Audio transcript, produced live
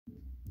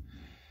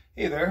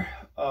Hey there,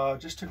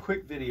 just a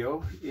quick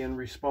video in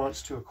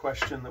response to a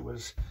question that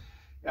was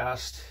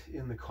asked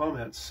in the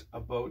comments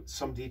about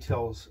some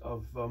details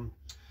of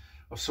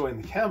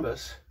sewing the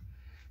canvas.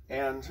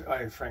 And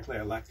frankly,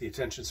 I lack the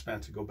attention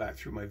span to go back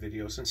through my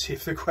videos and see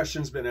if the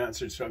question's been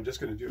answered, so I'm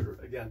just going to do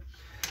it again.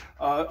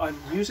 I'm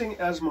using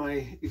as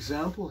my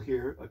example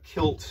here a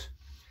kilt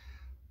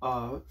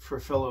for a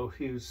fellow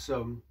who's,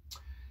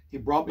 he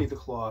brought me the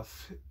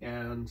cloth,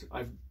 and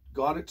I've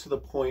got it to the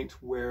point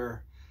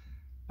where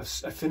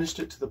I finished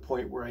it to the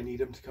point where I need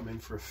him to come in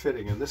for a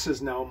fitting. And this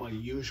is now my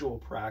usual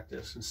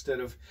practice. Instead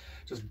of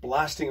just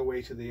blasting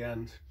away to the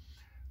end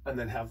and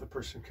then have the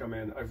person come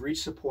in, I've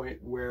reached the point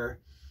where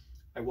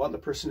I want the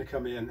person to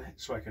come in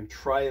so I can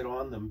try it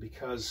on them,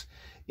 because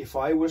if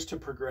I was to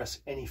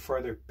progress any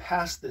further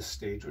past this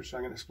stage, which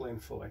I'm going to explain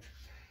fully,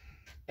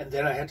 and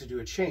then I had to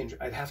do a change,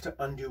 I'd have to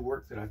undo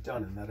work that I've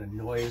done, and that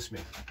annoys me.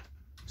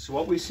 So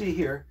what we see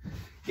here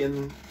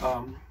in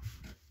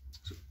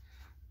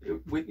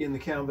the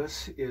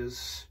canvas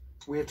is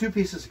we have two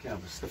pieces of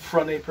canvas, the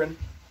front apron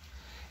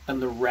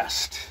and the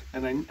rest.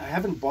 And I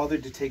haven't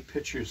bothered to take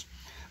pictures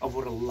of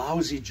what a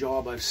lousy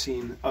job I've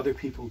seen other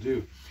people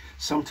do.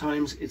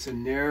 Sometimes it's a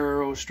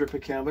narrow strip of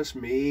canvas,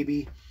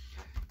 maybe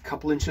a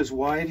couple inches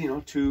wide, you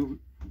know, to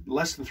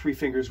less than 3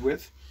 fingers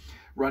width,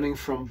 running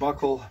from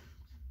buckle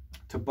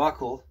to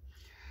buckle.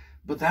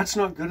 But that's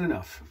not good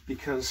enough,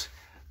 because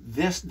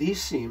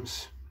these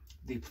seams,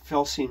 the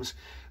fell seams,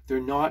 they're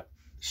not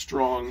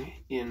strong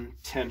in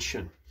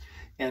tension.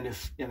 And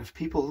if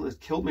the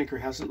kilt maker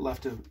hasn't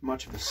left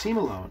much of a seam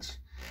allowance,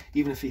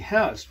 even if he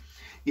has,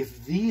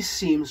 if these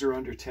seams are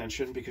under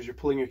tension because you're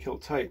pulling your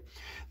kilt tight,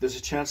 there's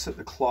a chance that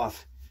the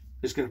cloth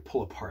is going to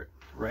pull apart,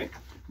 right?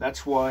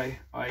 That's why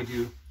I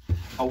do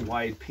a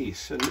wide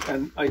piece.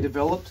 And I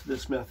developed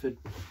this method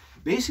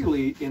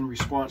basically in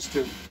response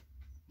to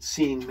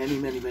seeing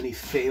many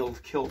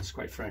failed kilts,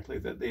 quite frankly,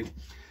 that they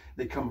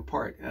come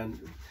apart. And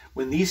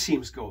when these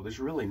seams go, there's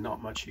really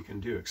not much you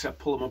can do except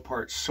pull them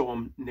apart, sew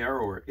them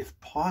narrower if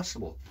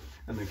possible,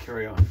 and then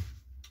carry on.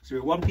 So we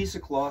have one piece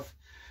of cloth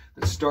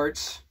that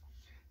starts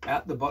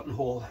at the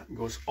buttonhole and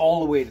goes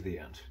all the way to the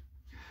end.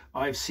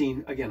 I've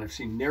seen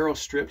narrow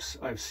strips.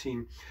 I've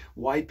seen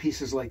wide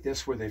pieces like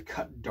this where they've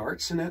cut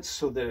darts in it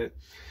so that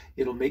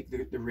it'll make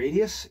the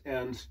radius,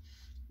 and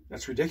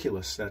that's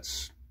ridiculous.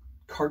 That's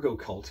cargo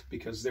cult,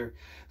 because they're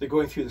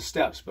going through the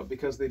steps, but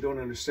because they don't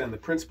understand the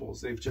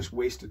principles, they've just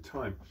wasted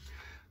time.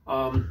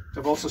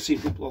 I've also seen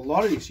a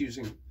lot of these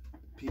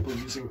people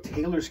using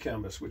tailor's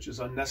canvas, which is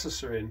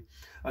unnecessary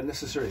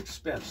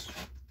expense,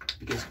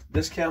 because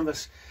this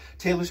canvas,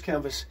 tailor's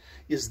canvas,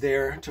 is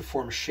there to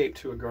form a shape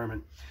to a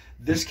garment.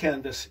 This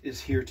canvas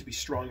is here to be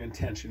strong in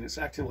tension. It's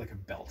acting like a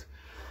belt.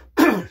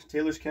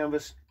 Tailor's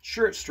canvas,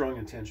 sure, it's strong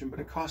in tension, but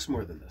it costs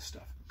more than this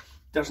stuff.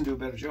 It doesn't do a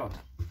better job.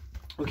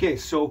 Okay,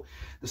 so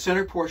the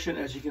center portion,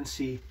 as you can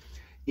see,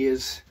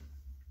 is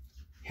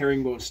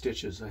herringbone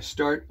stitches. I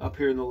start up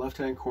here in the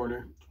left-hand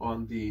corner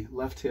on the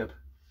left hip,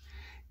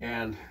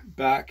 and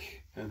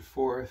back and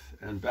forth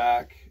and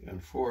back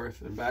and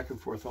forth and back and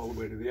forth all the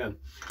way to the end.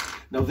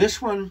 Now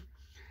this one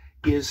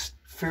is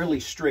fairly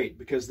straight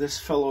because this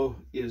fellow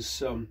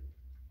is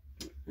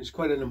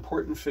quite an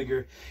important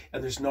figure,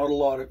 and there's not a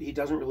lot of, he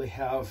doesn't really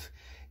have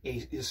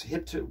his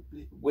hip to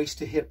waist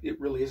to hip, it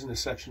really isn't a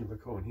section of a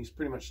cone. He's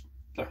pretty much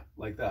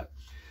like that.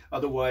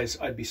 Otherwise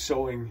I'd be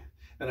sewing,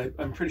 and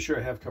I'm pretty sure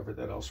I have covered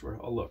that elsewhere.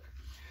 I'll look.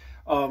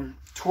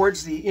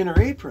 Towards the inner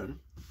apron,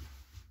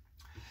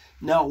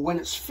 now when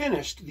it's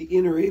finished, the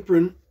inner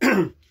apron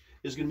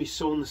is going to be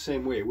sewn the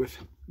same way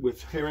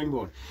with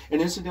herringbone. And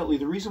incidentally,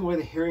 the reason why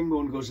the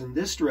herringbone goes in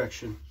this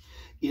direction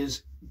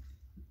is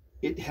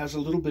it has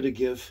a little bit of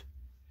give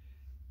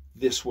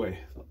this way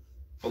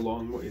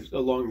along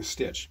the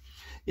stitch.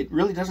 It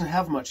really doesn't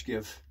have much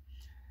give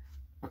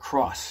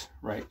across,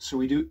 right? So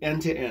we do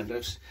end to end.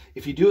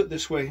 If you do it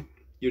this way,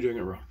 you're doing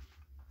it wrong.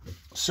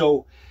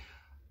 So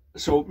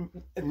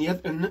a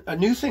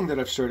new thing that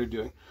I've started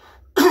doing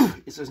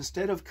is,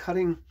 instead of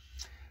cutting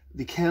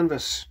the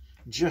canvas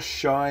just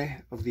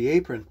shy of the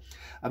apron,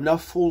 I'm now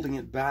folding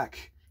it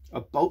back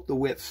about the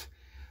width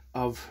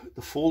of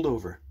the fold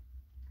over,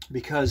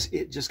 because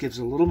it just gives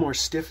a little more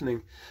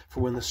stiffening for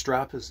when the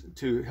strap is,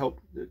 to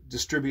help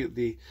distribute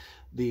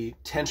the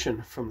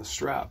tension from the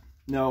strap.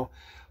 Now,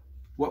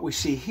 what we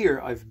see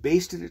here, I've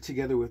basted it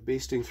together with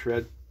basting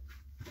thread.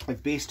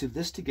 I've basted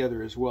this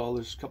together as well.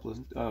 There's a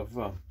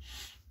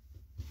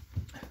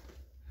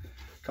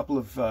couple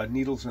of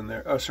needles in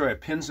there. Oh, sorry,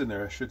 pins in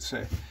there, I should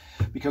say,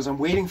 because I'm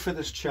waiting for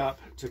this chap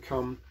to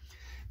come.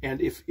 And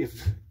if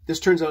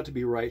this turns out to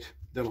be right,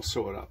 then I'll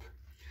sew it up.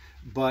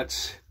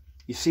 But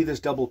you see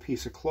this double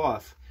piece of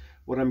cloth.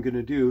 What I'm going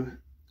to do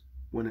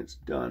when it's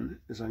done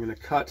is I'm going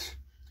to cut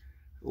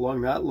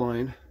along that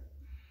line.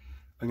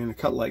 I'm going to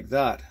cut like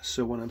that,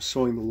 so when I'm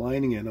sewing the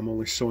lining in, I'm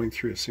only sewing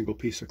through a single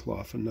piece of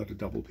cloth and not a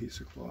double piece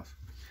of cloth.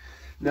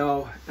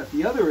 Now, at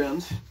the other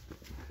end,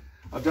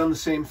 I've done the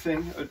same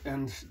thing,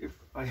 and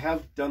I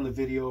have done the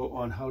video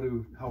on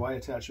how I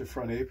attach a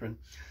front apron.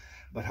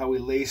 about how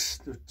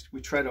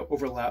we try to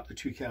overlap the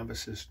two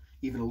canvases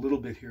even a little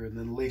bit here and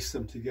then lace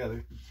them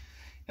together.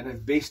 And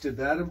I've basted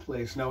that in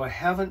place. Now I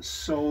haven't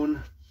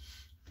sewn,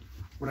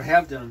 what I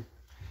have done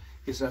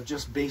is I've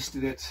just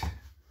basted it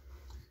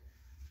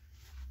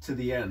to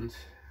the end,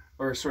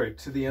 or sorry,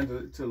 to the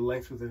end, to the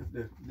length of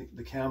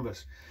the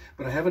canvas.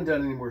 But I haven't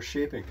done any more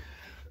shaping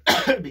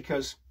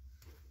because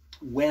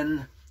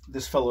when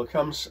this fellow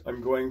comes,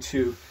 I'm going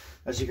to,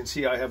 as you can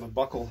see, I have a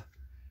buckle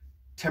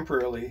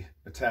temporarily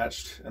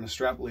attached and a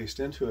strap laced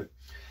into it,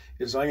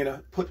 is I'm going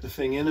to put the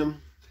thing in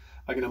him.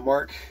 I'm going to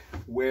mark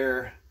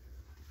where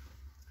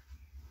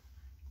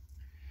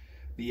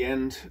the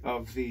end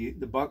of the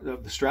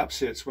strap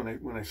sits when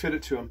I fit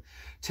it to him,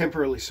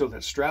 temporarily sew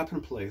that strap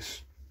in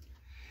place,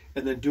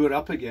 and then do it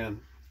up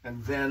again.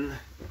 And then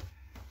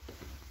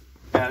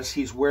as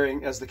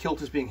the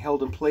kilt is being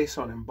held in place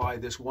on him by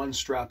this one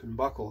strap and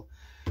buckle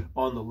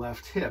on the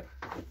left hip,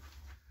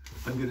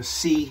 I'm going to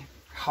see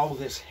how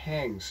this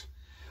hangs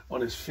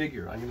on his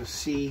figure. I'm going to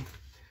see,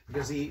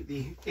 because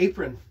the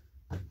apron,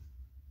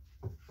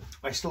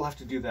 I still have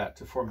to do that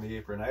to form the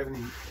apron. I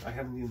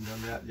haven't even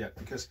done that yet,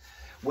 because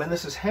when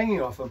this is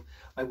hanging off him,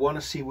 I want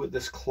to see what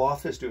this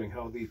cloth is doing,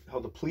 how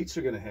the pleats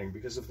are going to hang.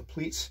 Because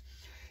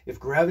if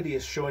gravity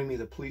is showing me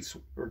the pleats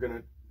are going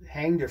to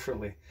hang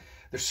differently,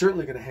 they're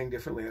certainly going to hang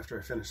differently after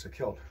I finish the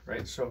kilt,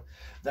 right? So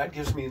that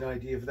gives me an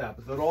idea of that.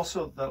 But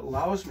that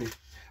allows me,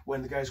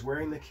 when the guy's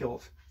wearing the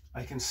kilt,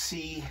 I can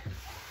see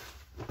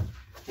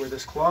where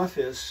this cloth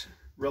is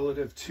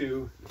relative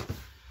to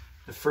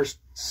the first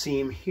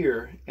seam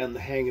here and the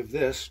hang of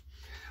this.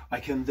 I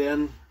can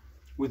then,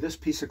 with this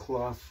piece of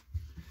cloth,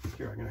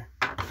 here I'm going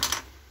to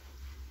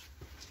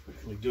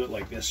quickly do it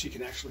like this. You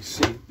can actually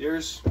see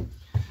there's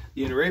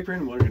the inner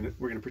apron. We're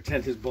going to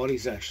pretend his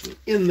body's actually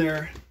in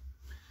there.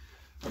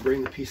 I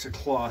bring the piece of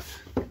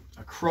cloth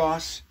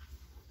across.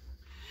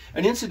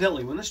 And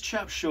incidentally, when this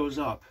chap shows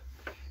up,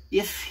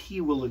 if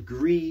he will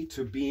agree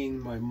to being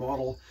my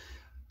model,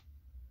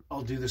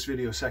 I'll do this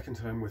video a second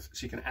time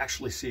so you can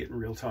actually see it in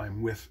real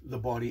time with the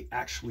body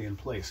actually in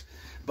place.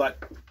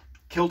 But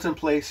kilt in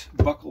place,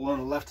 buckle on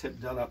the left hip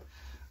done up.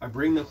 I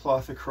bring the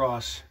cloth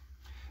across,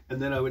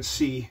 and then I would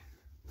see,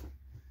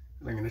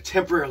 and I'm going to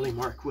temporarily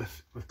mark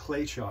with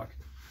clay chalk,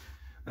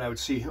 and I would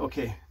see,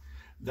 okay,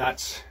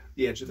 that's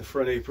the edge of the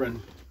front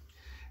apron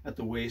at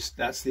the waist,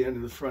 that's the end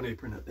of the front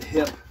apron at the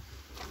hip.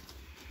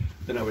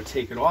 Then I would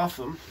take it off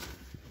him,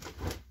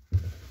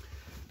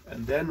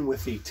 and then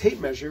with the tape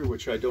measure,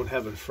 which I don't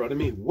have in front of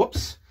me,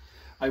 whoops,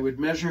 I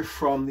would measure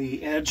from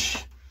the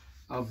edge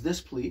of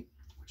this pleat,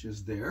 which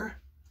is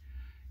there,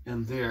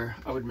 and there,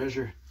 I would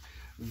measure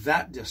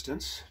that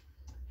distance,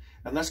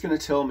 and that's going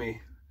to tell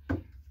me,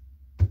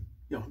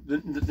 you know,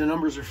 the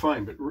numbers are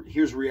fine, but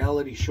here's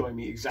reality showing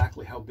me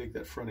exactly how big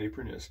that front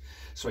apron is.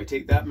 So I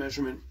take that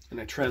measurement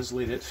and I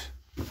transpose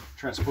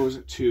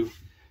it to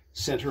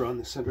center on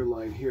the center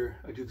line here.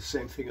 I do the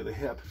same thing at the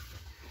hip,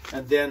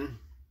 and then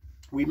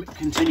we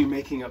continue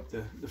making up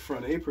the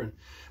front apron,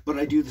 but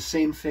I do the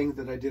same thing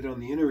that I did on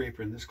the inner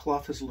apron. This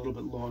cloth is a little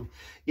bit long.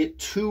 It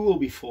too will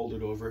be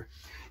folded over.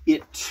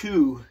 It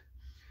too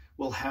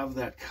will have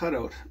that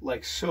cutout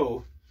like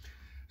so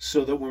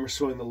that when we're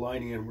sewing the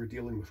lining in, we're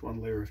dealing with one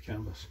layer of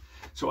canvas.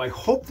 So I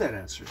hope that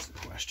answers the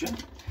question.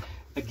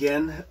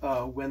 Again,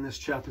 when this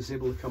chap is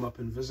able to come up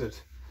and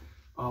visit,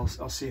 I'll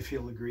see if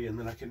he'll agree, and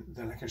then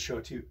I can show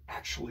it to you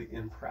actually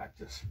in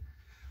practice.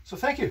 So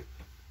thank you.